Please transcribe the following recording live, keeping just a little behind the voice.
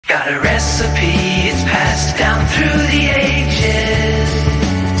Got a recipe, it's passed down through the ages.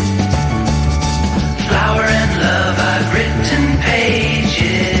 Flour and love, I've written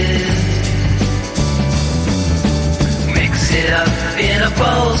pages. Mix it up in a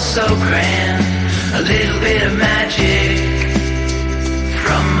bowl so grand, a little bit of magic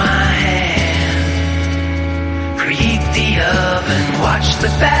from my hand. Preheat the oven, watch the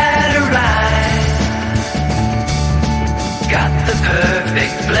batter rise. Got the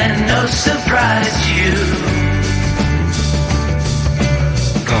perfect blend, no surprise you.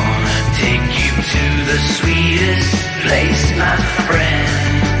 Gonna take you to the sweetest place, my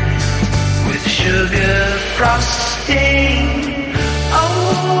friend, with sugar frosting.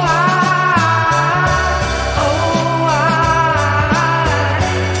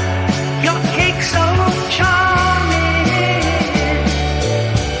 Your cake's so charming.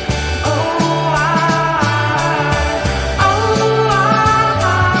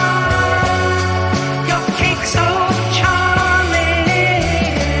 Your cake's so charming.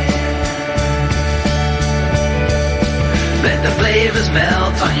 Let the flavors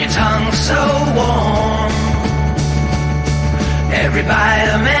melt on your tongue, so warm. Every bite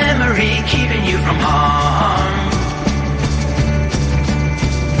a memory, keeping you from harm.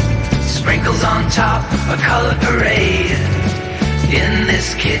 Sprinkles on top, a color parade. In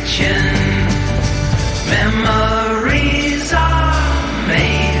this kitchen, memories are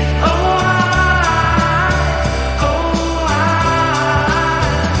made.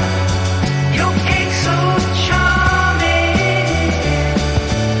 Your cake's so charming.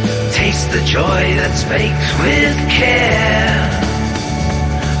 Taste the joy that's baked with care.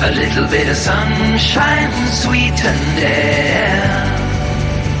 A little bit of sunshine, sweetened air.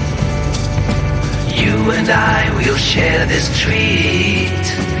 You and I will share this treat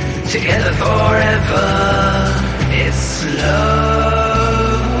together forever. It's love.